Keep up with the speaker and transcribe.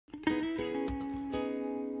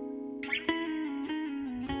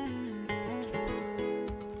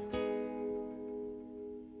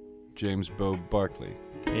James Beau Barclay.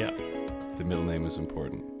 Yeah. The middle name is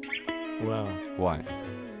important. Well, Why?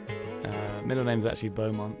 middle name's actually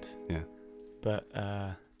Beaumont. Yeah. But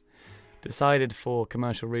decided for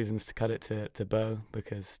commercial reasons to cut it to Beau,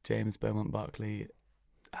 because James Beaumont Barclay,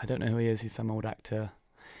 I don't know who he is. He's some old actor.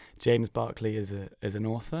 James Barclay is an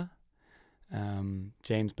author.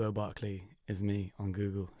 James Beau Barclay is me on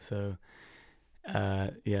Google. So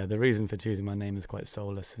yeah, the reason for choosing my name is quite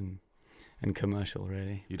soulless and commercial,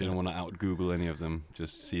 really. You didn't want to out-Google any of them,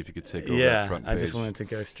 just see if you could take over that Yeah, front page. I just wanted to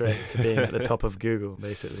go straight to being at the top of Google,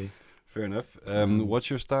 basically. Fair enough. What's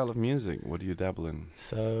your style of music? What do you dabble in?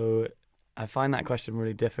 So I find that question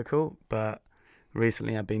really difficult, but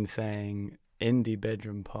recently I've been saying indie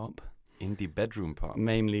bedroom pop. Indie bedroom pop?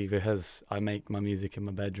 Mainly because I make my music in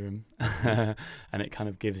my bedroom, and it kind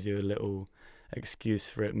of gives you a little excuse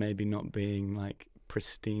for it maybe not being like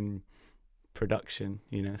pristine production,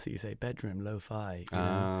 you know, so you say bedroom, lo-fi.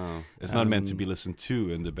 It's not meant to be listened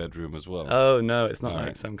to in the bedroom as well. Oh no, it's not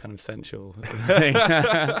like some kind of sensual thing.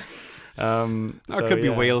 It could be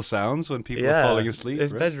whale sounds when people are falling asleep.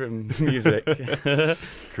 It's right? bedroom music.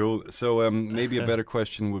 Cool. So maybe a better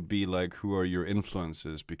question would be like, who are your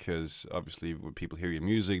influences? Because obviously when people hear your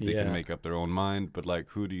music, they can make up their own mind, but like,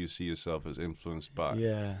 who do you see yourself as influenced by?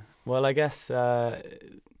 Yeah, well, I guess the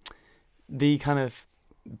kind of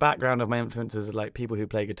background of my influences are like people who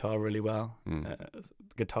play guitar really well.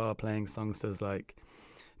 Guitar playing songsters like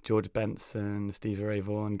George Benson, Stevie Ray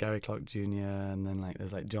Vaughan, Gary Clark Jr., and then like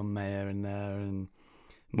there's like John Mayer in there, and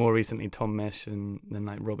more recently Tom Misch, and then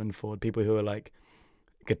like Robin Ford, people who are like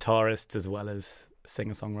guitarists as well as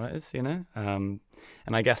singer-songwriters, you know? And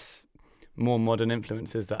I guess more modern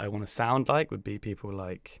influences that I want to sound like would be people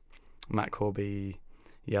like Matt Corby,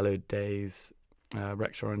 Yellow Days,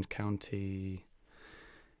 Rex Orange County,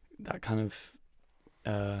 that kind of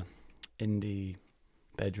indie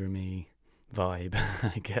bedroomy vibe,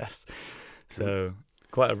 I guess. So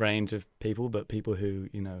quite a range of people, but people who,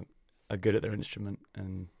 you know, are good at their instrument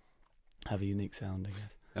and have a unique sound, I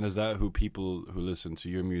guess. And is that who people who listen to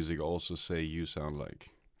your music also say you sound like?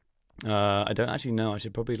 I don't actually know. I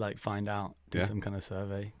should probably like find out, do some kind of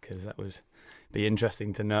survey, because that would be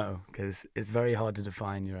interesting to know, because it's very hard to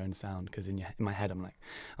define your own sound, because in my head I'm like,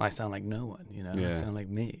 I sound like no one, you know, I sound like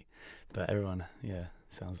me, but everyone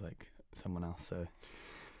sounds like someone else. So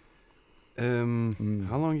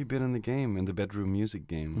how long you been in the game, in the bedroom music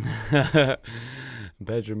game?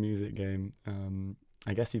 Bedroom music game,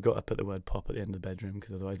 I guess you've got to put the word pop at the end of bedroom,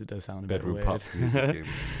 because otherwise it does sound a bedroom bit weird. pop music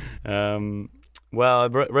game. Well, I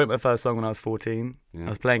wrote my first song when I was 14. Yeah. I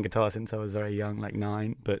was playing guitar since I was very young, like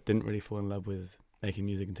 9, but didn't really fall in love with making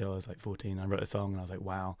music until I was like 14. I wrote a song and I was like,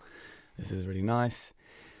 wow, this is really nice.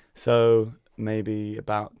 So maybe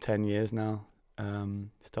about 10 years now.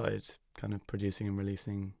 Started kind of producing and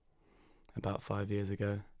releasing about 5 years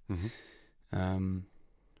ago.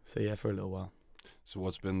 So yeah, for a little while. So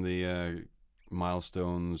what's been the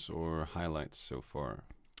milestones or highlights so far?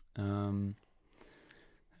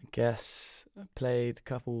 I guess I played a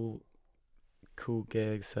couple cool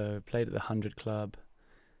gigs. So I played at the 100 Club,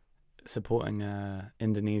 supporting an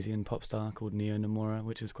Indonesian pop star called Neo Nomura,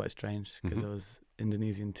 which was quite strange because there was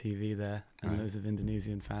Indonesian TV there and loads of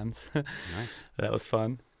Indonesian fans. Nice. That was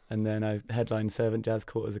fun. And then I headlined Servant Jazz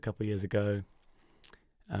Quarters a couple of years ago.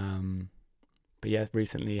 But yeah,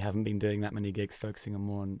 recently haven't been doing that many gigs, focusing on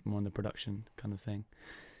more on the production kind of thing.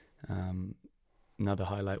 Another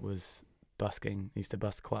highlight was busking. I used to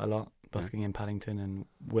busk quite a lot, busking in Paddington, and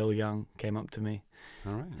Will Young came up to me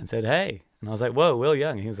and said, "Hey," and I was like, "Whoa, Will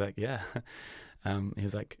Young?" And he was like, "Yeah." He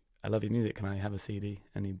was like, "I love your music. Can I have a CD?"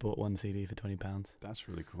 And he bought one CD for £20. That's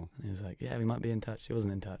really cool. And he was like, "Yeah, we might be in touch." He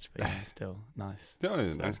wasn't in touch, but yeah, still nice.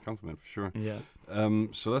 Yeah, nice compliment for sure. Yeah.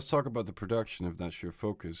 So let's talk about the production, if that's your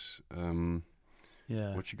focus.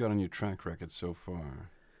 Yeah. What you got on your track record so far?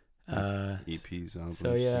 EPs, albums,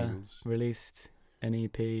 so yeah, singles? released an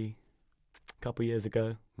EP a couple years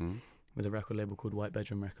ago with a record label called White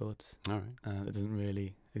Bedroom Records. All right. That doesn't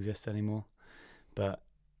really exist anymore. But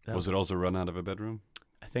was it also run out of a bedroom?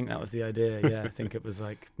 I think that was the idea. Yeah, I think it was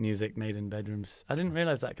like music made in bedrooms. I didn't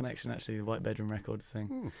realize that connection, actually, the White Bedroom Records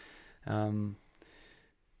thing.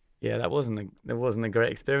 Yeah, that wasn't a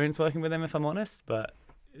great experience working with them, if I'm honest. But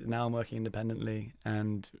now I'm working independently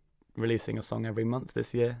and releasing a song every month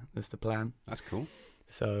this year. That's the plan. That's cool.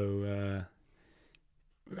 So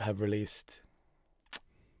have released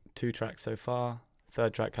 2 tracks so far.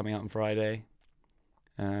 3rd track coming out on Friday,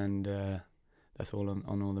 and that's all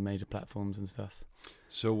on all the major platforms and stuff.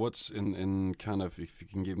 So what's in kind of, if you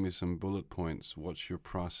can give me some bullet points, what's your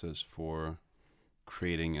process for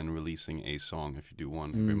creating and releasing a song if you do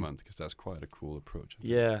one every month? Because that's quite a cool approach.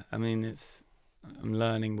 Yeah, I mean, I'm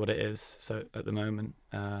learning what it is so at the moment,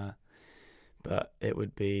 but it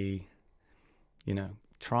would be, you know,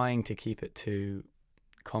 trying to keep it to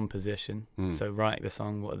composition. So writing the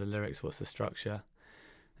song, what are the lyrics, what's the structure,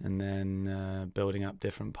 and then building up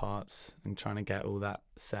different parts and trying to get all that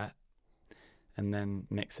set and then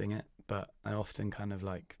mixing it. But I often kind of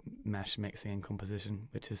like mesh mixing and composition,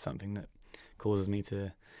 which is something that causes me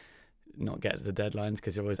to not get to the deadlines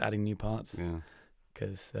because you're always adding new parts. Yeah.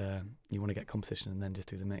 Because you want to get composition and then just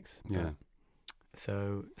do the mix. Yeah.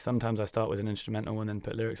 So sometimes I start with an instrumental and then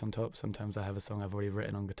put lyrics on top. Sometimes I have a song I've already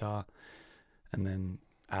written on guitar and then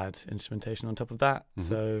add instrumentation on top of that.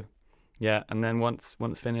 So yeah, and then once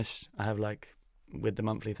finished, I have like, with the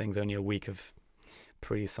monthly things, only a week of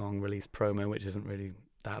pre-song release promo, which isn't really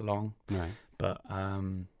that long. Right. But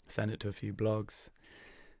send it to a few blogs.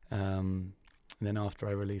 And then after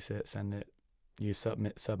I release it, use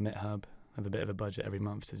Submit Hub. I have a bit of a budget every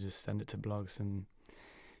month to just send it to blogs and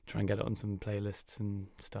try and get it on some playlists and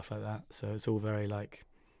stuff like that. So it's all very like,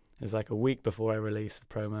 it's like a week before I release a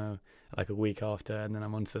promo, like a week after, and then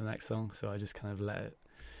I'm on to the next song. So I just kind of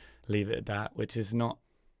leave it at that, which is not,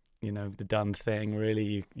 you know, the done thing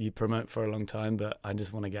really. You promote for a long time, but I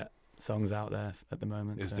just want to get songs out there at the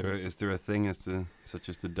moment. Is there a thing such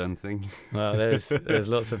as the done thing? Well, there's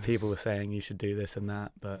lots of people saying you should do this and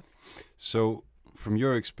that, but so. From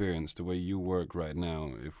your experience, the way you work right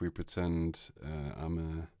now, if we pretend I'm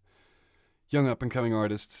a young up-and-coming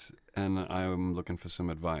artist and I'm looking for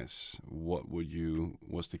some advice,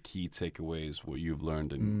 what's the key takeaways, what you've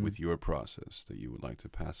learned with your process that you would like to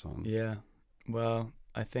pass on? Yeah, well,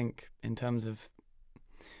 I think in terms of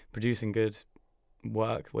producing good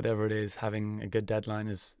work, whatever it is, having a good deadline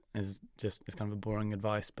is kind of a boring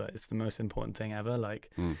advice, but it's the most important thing ever.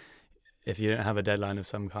 Like, if you don't have a deadline of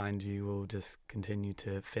some kind, you will just continue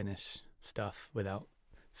to finish stuff without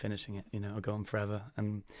finishing it, you know, or go on forever.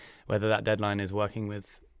 And whether that deadline is working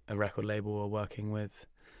with a record label or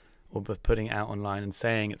putting it out online and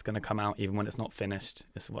saying it's going to come out even when it's not finished.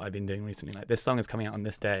 It's what I've been doing recently. Like, this song is coming out on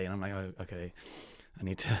this day, and I'm like, oh, okay, I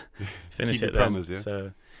need to finish Keep it the promise, yeah.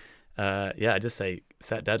 So, I just say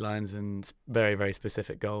set deadlines and very, very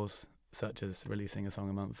specific goals, such as releasing a song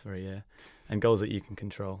a month for a year, and goals that you can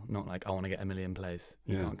control, not like I want to get 1 million plays.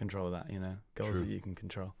 You can't control that, you know. Goals that you can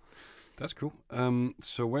control. That's cool.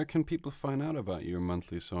 So where can people find out about your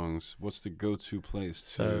monthly songs? What's the go-to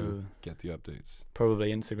place to get the updates?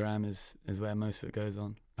 Probably Instagram is where most of it goes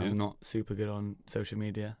on. I'm not super good on social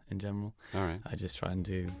media in general. All right. I just try and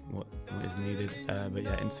do what is needed. But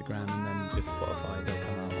yeah, Instagram, and then just Spotify. They'll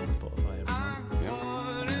come out on Spotify every month.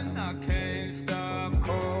 Yeah. I can't stop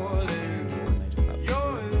calling.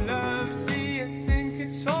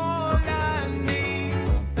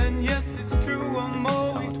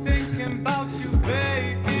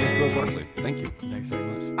 James Beau Barclay, thank you. Thanks very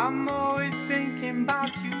much. I'm always thinking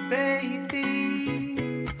about you,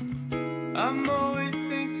 baby. I'm always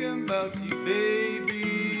thinking about you,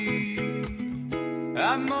 baby.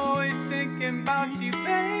 I'm always thinking about you,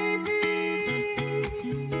 baby.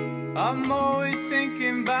 I'm always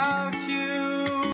thinking about you.